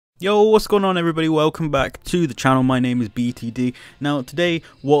Yo, what's going on everybody? Welcome back to the channel. My name is BTD. Now today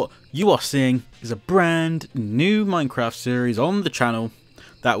what you are seeing is a brand new Minecraft series on the channel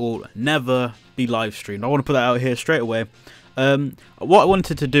that will never be live streamed. I want to put that out here straight away. What I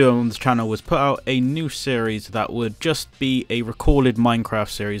wanted to do on this channel was put out a new series that would just be a recorded Minecraft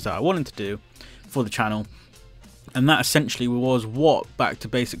series that I wanted to do for the channel. And that essentially was what Back to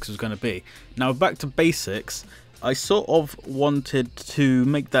Basics was going to be. Now Back to Basics, I sort of wanted to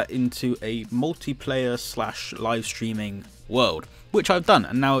make that into a multiplayer / live streaming world, which I've done,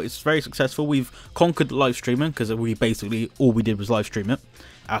 and now it's very successful. We've conquered live streaming because we basically all we did was live stream it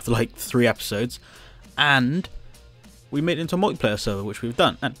after like 3 episodes, and we made it into a multiplayer server, which we've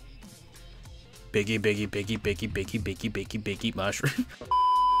done. And biggie mushroom.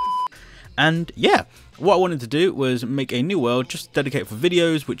 And yeah, what I wanted to do was make a new world just dedicated for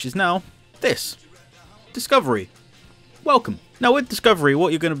videos, which is now this. Discovery. Welcome. Now with Discovery,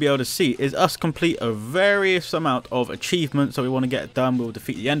 what you're going to be able to see is us complete a various amount of achievements that we want to get done. We'll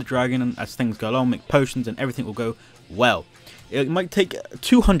defeat the Ender Dragon, and as things go along, make potions and everything will go well. It might take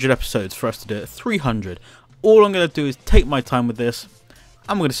 200 episodes for us to do it, 300. All I'm going to do is take my time with this.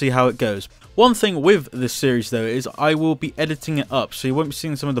 I'm going to see how it goes. One thing with this series though is I will be editing it up, so you won't be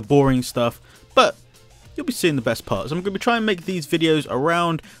seeing some of the boring stuff, but you'll be seeing the best parts. I'm going to be trying to make these videos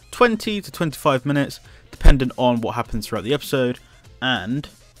around 20 to 25 minutes, depending on what happens throughout the episode, and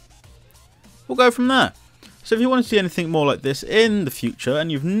we'll go from there. So if you want to see anything more like this in the future,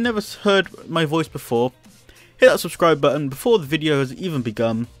 and you've never heard my voice before, hit that subscribe button before the video has even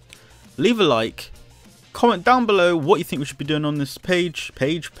begun, leave a like, comment down below what you think we should be doing on this page,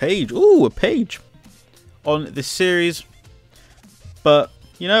 ooh, a page, on this series, but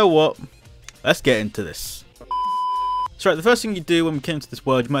you know what, let's get into this. So right, the first thing you do when we get into this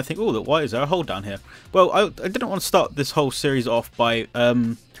world, you might think, oh, why is there a hole down here? Well, I didn't want to start this whole series off by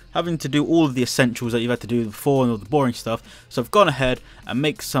having to do all of the essentials that you've had to do before and all the boring stuff. So I've gone ahead and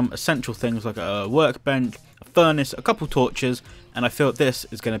make some essential things like a workbench, a furnace, a couple torches, and I feel this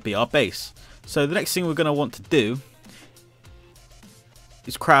is going to be our base. So the next thing we're going to want to do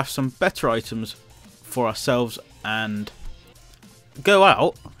is craft some better items for ourselves and go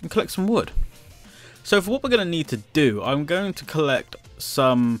out and collect some wood. So for what we're going to need to do, I'm going to collect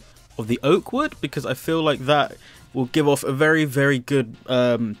some of the oak wood because I feel like that will give off a very, very good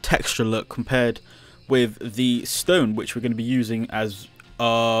texture look compared with the stone, which we're going to be using as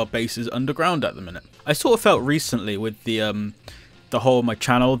our bases underground at the minute. I sort of felt recently with the whole of my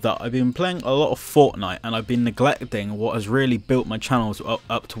channel that I've been playing a lot of Fortnite and I've been neglecting what has really built my channels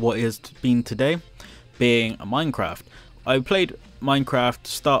up to what it has been today, being Minecraft. I played Minecraft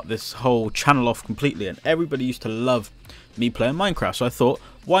to start this whole channel off completely, and everybody used to love me playing Minecraft, so I thought,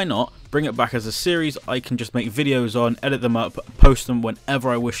 why not bring it back as a series I can just make videos on, edit them up, post them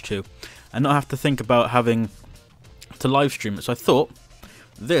whenever I wish to, and not have to think about having to live stream it. So I thought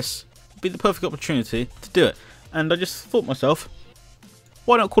this would be the perfect opportunity to do it, and I just thought to myself,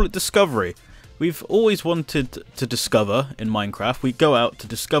 why not call it Discovery? We've always wanted to discover in Minecraft. We go out to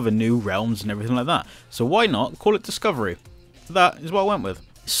discover new realms and everything like that. So why not call it Discovery? That is what I went with.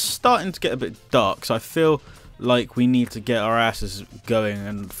 It's starting to get a bit dark, so I feel like we need to get our asses going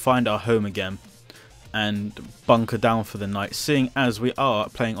and find our home again and bunker down for the night, seeing as we are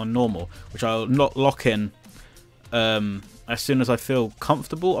playing on normal, which I'll not lock in as soon as I feel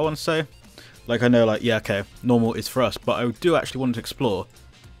comfortable, I want to say. Like I know, like, yeah, okay, normal is for us, but I do actually want to explore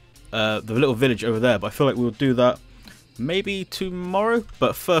the little village over there, but I feel like we'll do that maybe tomorrow.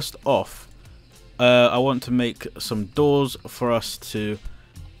 But first off, I want to make some doors for us to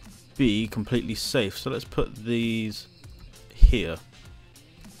be completely safe. So let's put these here.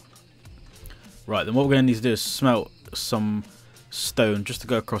 Right, then what we're going to need to do is smelt some stone just to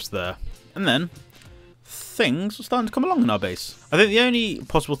go across there. And then things are starting to come along in our base. I think the only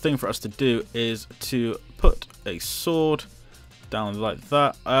possible thing for us to do is to put a sword down like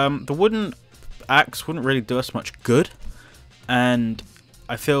that. The wooden axe wouldn't really do us much good, and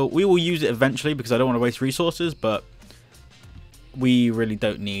I feel we will use it eventually because I don't want to waste resources, but we really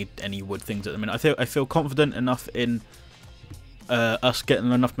don't need any wood things at the minute. I feel confident enough in us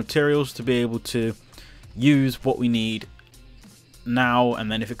getting enough materials to be able to use what we need now,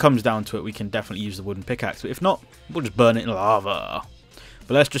 and then if it comes down to it, we can definitely use the wooden pickaxe. But if not, we'll just burn it in lava.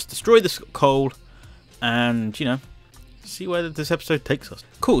 But let's just destroy this coal and, you know, see where this episode takes us.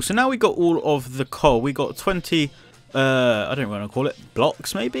 Cool, so now we got all of the coal. We got 20, I don't know what I want to call it,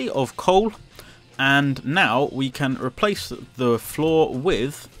 blocks maybe, of coal. And now we can replace the floor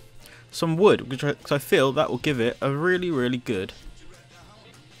with some wood, which I feel that will give it a really, really good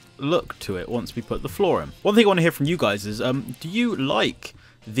look to it once we put the floor in. One thing I want to hear from you guys is, do you like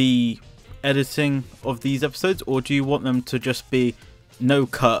the editing of these episodes, or do you want them to just be no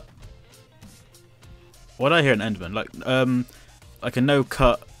cut? What did I hear? An Enderman, like a no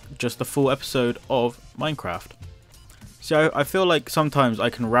cut, just a full episode of Minecraft. So I feel like sometimes I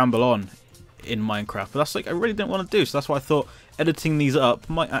can ramble on in Minecraft, but that's like I really didn't want to do, so that's why I thought editing these up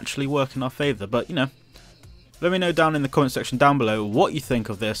might actually work in our favour. But you know, let me know down in the comment section down below what you think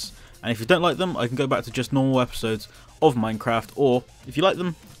of this, and if you don't like them, I can go back to just normal episodes of Minecraft, or if you like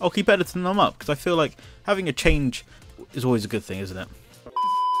them, I'll keep editing them up, because I feel like having a change is always a good thing, isn't it?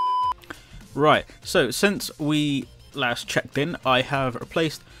 Right, so since we last checked in, I have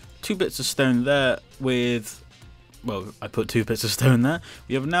replaced 2 bits of stone there with, well, I put 2 bits of stone there.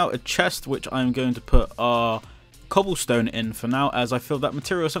 We have now a chest which I'm going to put our cobblestone in for now, as I feel that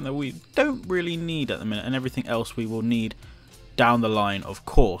material is something that we don't really need at the minute, and everything else we will need down the line, of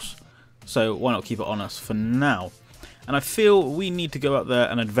course. So why not keep it on us for now? And I feel we need to go out there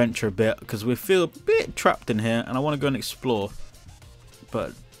and adventure a bit, because we feel a bit trapped in here and I want to go and explore.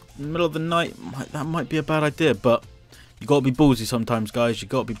 But in the middle of the night, that might be a bad idea, but you got to be ballsy sometimes, guys. You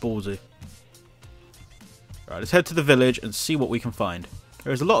got to be ballsy. Right, let's head to the village and see what we can find.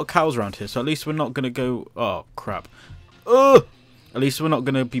 There's a lot of cows around here, so at least we're not going to go... Oh, crap. Ugh! At least we're not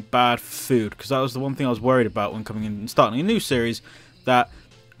going to be bad for food, because that was the one thing I was worried about when coming in and starting a new series, that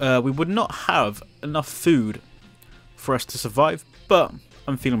we would not have enough food for us to survive, but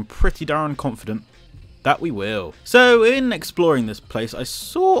I'm feeling pretty darn confident that we will. So in exploring this place, I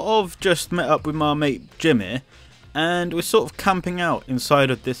sort of just met up with my mate Jimmy, and we're sort of camping out inside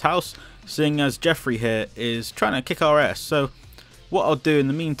of this house, seeing as Jeffrey here is trying to kick our ass. So what I'll do in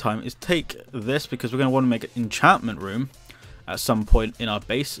the meantime is take this, because we're going to want to make an enchantment room at some point in our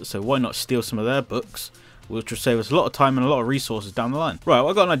base, so why not steal some of their books, which will save us a lot of time and a lot of resources down the line. Right, well,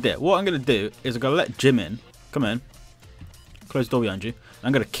 I've got an idea. What I'm going to do is I'm going to let Jim in. Come in. Close the door behind you.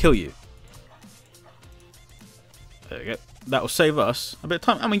 I'm going to kill you. There we go. That will save us a bit of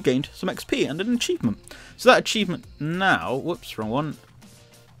time, and we gained some XP and an achievement. So that achievement now... Whoops, wrong one.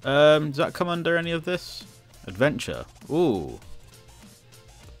 Does that come under any of this? Adventure. Ooh.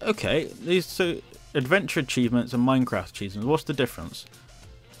 Okay, these two adventure achievements and Minecraft achievements. What's the difference?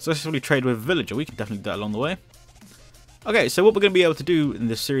 Successfully trade with a villager. We can definitely do that along the way. Okay, so what we're going to be able to do in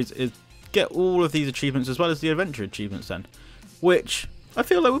this series is get all of these achievements as well as the adventure achievements then, which I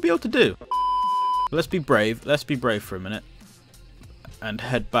feel like we'll be able to do. Let's be brave. Let's be brave for a minute and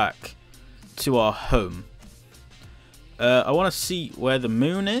head back to our home. I want to see where the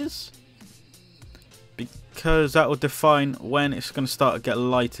moon is, because that will define when it's going to start to get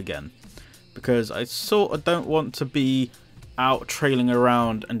light again. Because I sort of don't want to be out trailing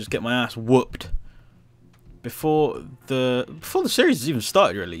around and just get my ass whooped before the series has even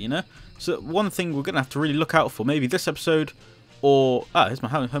started, really, you know. So one thing we're going to have to really look out for, maybe this episode, or here's my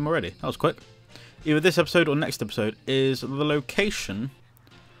home already. That was quick. Either this episode or next episode is the location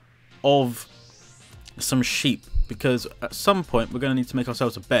of some sheep, because at some point we're going to need to make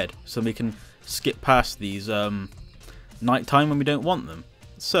ourselves a bed so we can skip past these nighttime when we don't want them.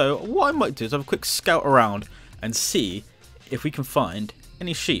 So what I might do is have a quick scout around and see if we can find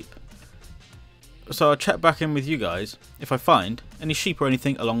any sheep. So I'll check back in with you guys if I find any sheep or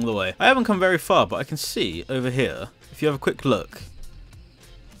anything along the way. I haven't come very far, but I can see over here, if you have a quick look,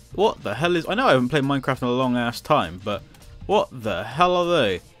 what the hell is... I know I haven't played Minecraft in a long ass time, but what the hell are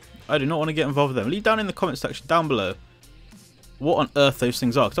they? I do not want to get involved with them. Leave down in the comment section down below what on earth those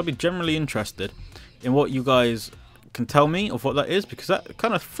things are, because I'll be generally interested in what you guys can tell me of what that is, because that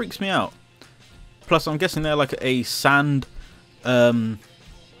kind of freaks me out. Plus I'm guessing they're like a sand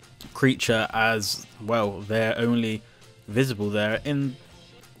creature, as well they're only visible there in,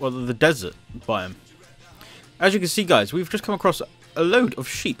 well, the desert biome. As you can see, guys, we've just come across a load of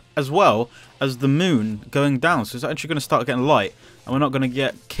sheep, as well as the moon going down, so it's actually going to start getting light and we're not going to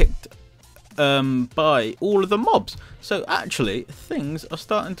get kicked by all of the mobs. So actually things are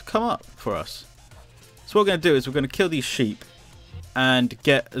starting to come up for us. So what we're going to do is we're going to kill these sheep and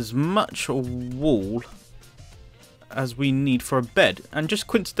get as much wool as we need for a bed. And just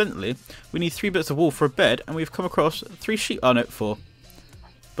coincidentally, we need 3 bits of wool for a bed, and we've come across 3 sheep. Oh no, 4.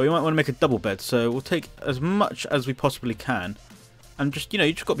 But we might want to make a double bed, so we'll take as much as we possibly can. And just, you know,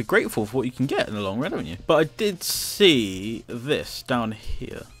 you just got to be grateful for what you can get in the long run, haven't you? But I did see this down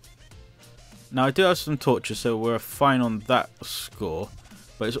here. Now, I do have some torches, so we're fine on that score.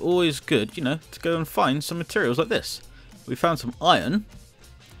 But it's always good, you know, to go and find some materials like this. We found some iron,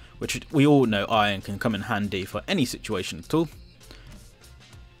 which we all know iron can come in handy for any situation at all.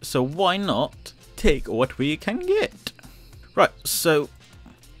 So why not take what we can get? Right, so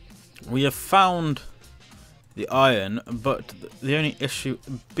we have found the iron, but the only issue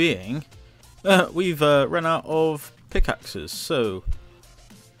being we've run out of pickaxes. So,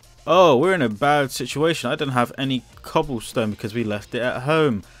 oh, we're in a bad situation. I don't have any cobblestone because we left it at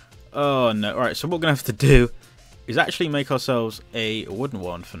home. Oh no. Alright, so what we're going to have to do is actually make ourselves a wooden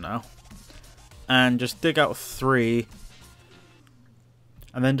one for now. And just dig out 3.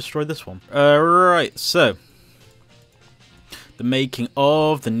 And then destroy this one. Right, so. The making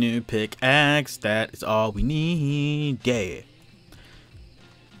of the new pickaxe. That is all we need. Yeah.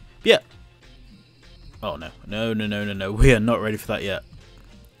 Yeah. Oh no. No. We are not ready for that yet.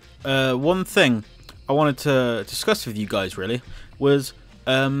 One thing I wanted to discuss with you guys really was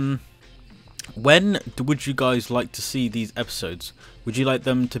when would you guys like to see these episodes? Would you like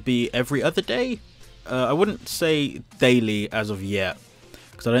them to be every other day? I wouldn't say daily as of yet,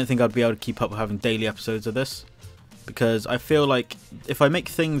 because I don't think I'd be able to keep up with having daily episodes of this, because I feel like if I make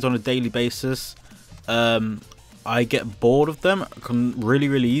things on a daily basis, I get bored of them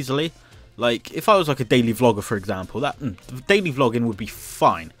really easily. Like if I was like a daily vlogger, for example, that daily vlogging would be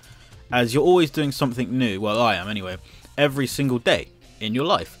fine, as you're always doing something new. Well, I am anyway, every single day in your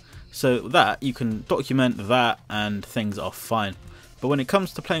life. So that you can document that and things are fine. But when it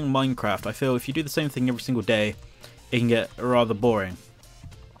comes to playing Minecraft, I feel if you do the same thing every single day, it can get rather boring.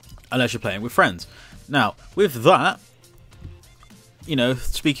 Unless you're playing with friends. Now, with that, you know,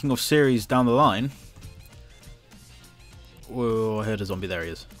 speaking of series down the line. Whoa, I heard a zombie, there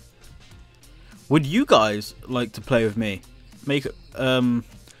he is. Would you guys like to play with me? Make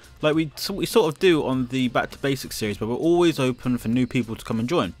like we sort of do on the Back to Basics series, but we're always open for new people to come and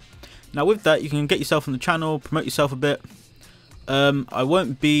join. Now with that, you can get yourself on the channel, promote yourself a bit. I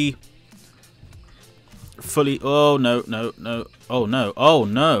won't be fully... Oh no. Oh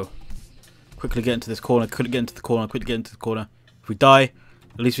no. Quickly get into this corner, quickly get into the corner. If we die,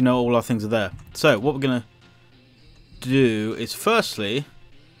 at least we know all our things are there. So what we're going to do is firstly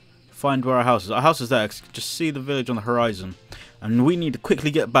find where our house is. Our house is there, just see the village on the horizon. And we need to quickly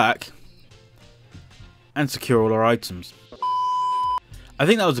get back and secure all our items. I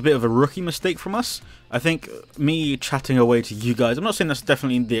think that was a bit of a rookie mistake from us. I think me chatting away to you guys, I'm not saying that's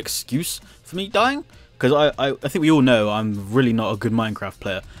definitely the excuse for me dying, because I think we all know I'm really not a good Minecraft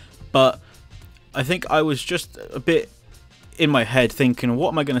player. But I think I was just a bit in my head thinking, what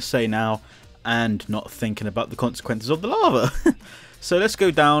am I going to say now? And not thinking about the consequences of the lava. So let's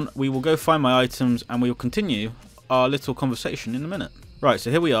go down, we will go find my items, and we will continue our little conversation in a minute. Right,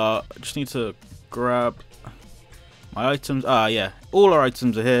 so here we are. I just need to grab my items. Ah, yeah, all our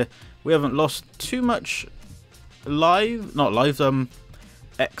items are here. We haven't lost too much XP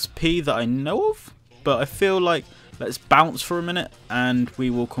that I know of, but I feel like let's bounce for a minute and we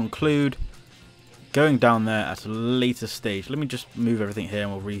will conclude going down there at a later stage. Let me just move everything here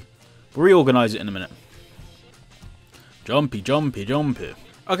and we'll reorganize it in a minute. Jumpy.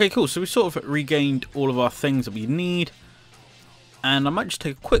 Okay, cool. So we sort of regained all of our things that we need. And I might just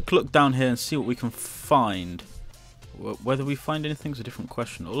take a quick look down here and see what we can find. Whether we find anything is a different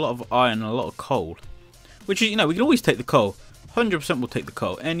question. A lot of iron and a lot of coal. Which is, you know, we can always take the coal. 100% we'll take the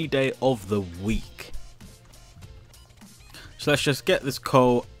coal any day of the week. So let's just get this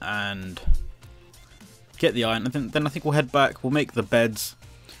coal and get the iron. And then I think we'll head back. We'll make the beds.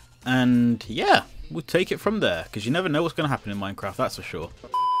 And yeah, we'll take it from there. Because you never know what's going to happen in Minecraft, that's for sure.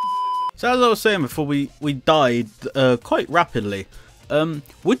 So as I was saying before, we died quite rapidly.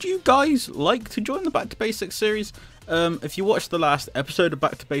 Would you guys like to join the Back to Basics series? If you watched the last episode of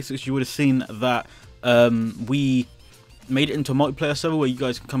Back to Basics, you would have seen that we made it into a multiplayer server where you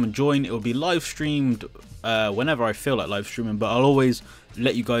guys can come and join. It will be live streamed whenever I feel like live streaming, but I'll always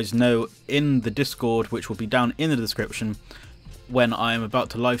let you guys know in the Discord, which will be down in the description, when I am about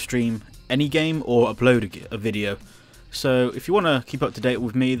to live stream any game or upload a video. So if you want to keep up to date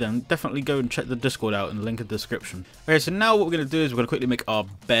with me, then definitely go and check the Discord out in the link in the description. Okay, so now what we're going to do is we're going to quickly make our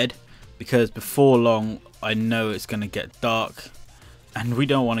bed, because before long I know it's going to get dark and we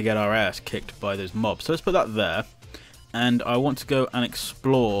don't want to get our ass kicked by those mobs. So let's put that there, and I want to go and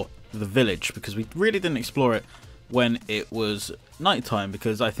explore the village, because we really didn't explore it when it was nighttime,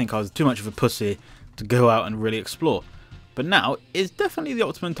 because I think I was too much of a pussy to go out and really explore. But now is definitely the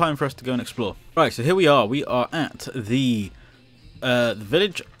optimum time for us to go and explore. Right, so here we are. We are at the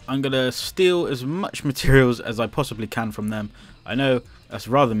village. I'm going to steal as much materials as I possibly can from them. I know that's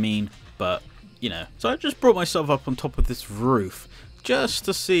rather mean, but, you know. So I just brought myself up on top of this roof just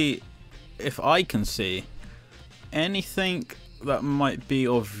to see if I can see anything that might be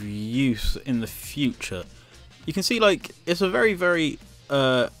of use in the future. You can see, like, it's a very, very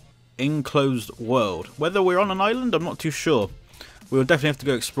enclosed world. Whether we're on an island, I'm not too sure. We'll definitely have to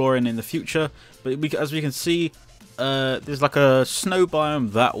go exploring in the future, But as we can see, there's like a snow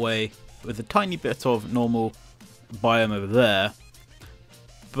biome that way with a tiny bit of normal biome over there.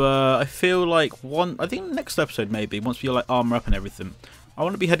 But I feel like I think next episode maybe, once we like armor up and everything, I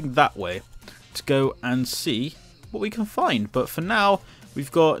want to be heading that way to go and see what we can find. But for now,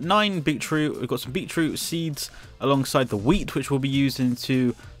 we've got 9 beetroot. We've got some beetroot seeds alongside the wheat, which will be used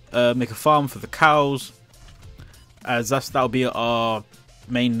to make a farm for the cows, as that'll be our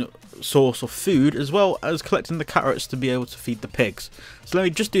main source of food, as well as collecting the carrots to be able to feed the pigs. So let me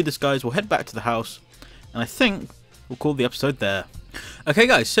just do this, guys. We'll head back to the house, and I think we'll call the episode there. Okay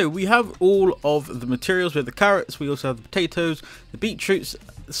guys, so we have all of the materials. We have the carrots, we also have the potatoes, the beetroots,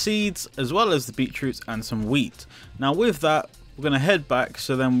 the seeds, as well as the beetroots and some wheat. Now with that, we're going to head back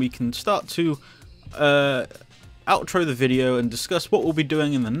so then we can start to outro the video and discuss what we'll be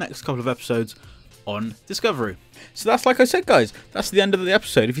doing in the next couple of episodes on Discovery. So that's, like I said guys, that's the end of the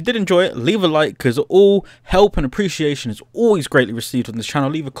episode. If you did enjoy it, leave a like, because all help and appreciation is always greatly received on this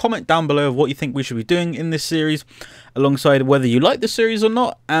channel. Leave a comment down below of what you think we should be doing in this series, alongside whether you like the series or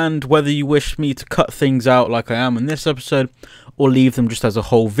not, and whether you wish me to cut things out like I am in this episode, or leave them just as a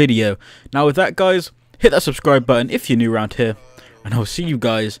whole video. Now with that guys, hit that subscribe button if you're new around here, and I'll see you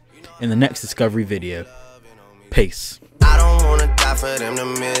guys in the next Discovery video. Peace. I don't wanna die for them to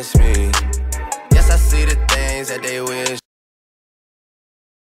miss me. Yes, I see the things that they wish.